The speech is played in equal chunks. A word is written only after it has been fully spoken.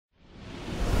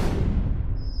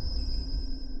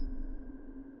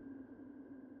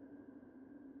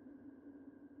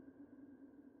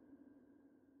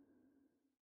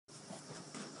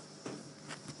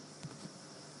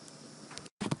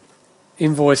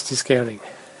invoice discounting.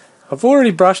 I've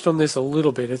already brushed on this a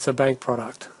little bit. It's a bank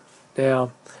product.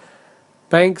 Now,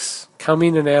 banks come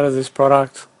in and out of this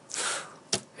product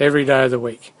every day of the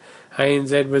week.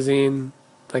 ANZ was in,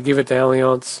 they give it to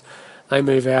Allianz, they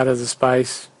move out of the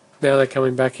space, now they're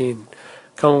coming back in.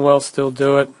 Commonwealth still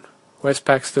do it,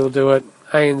 Westpac still do it,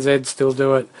 ANZ still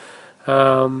do it.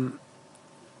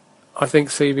 I think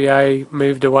CBA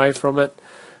moved away from it.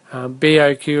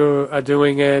 BOQ are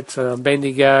doing it,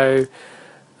 Bendigo,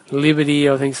 Liberty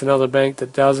I think is another bank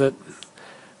that does it.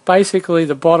 Basically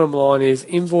the bottom line is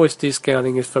invoice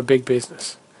discounting is for big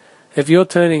business. If you're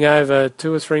turning over $2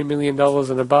 or $3 million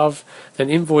and above, then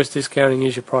invoice discounting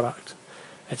is your product.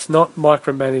 It's not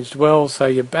micromanaged well, so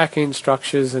your back-end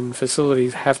structures and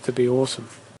facilities have to be awesome.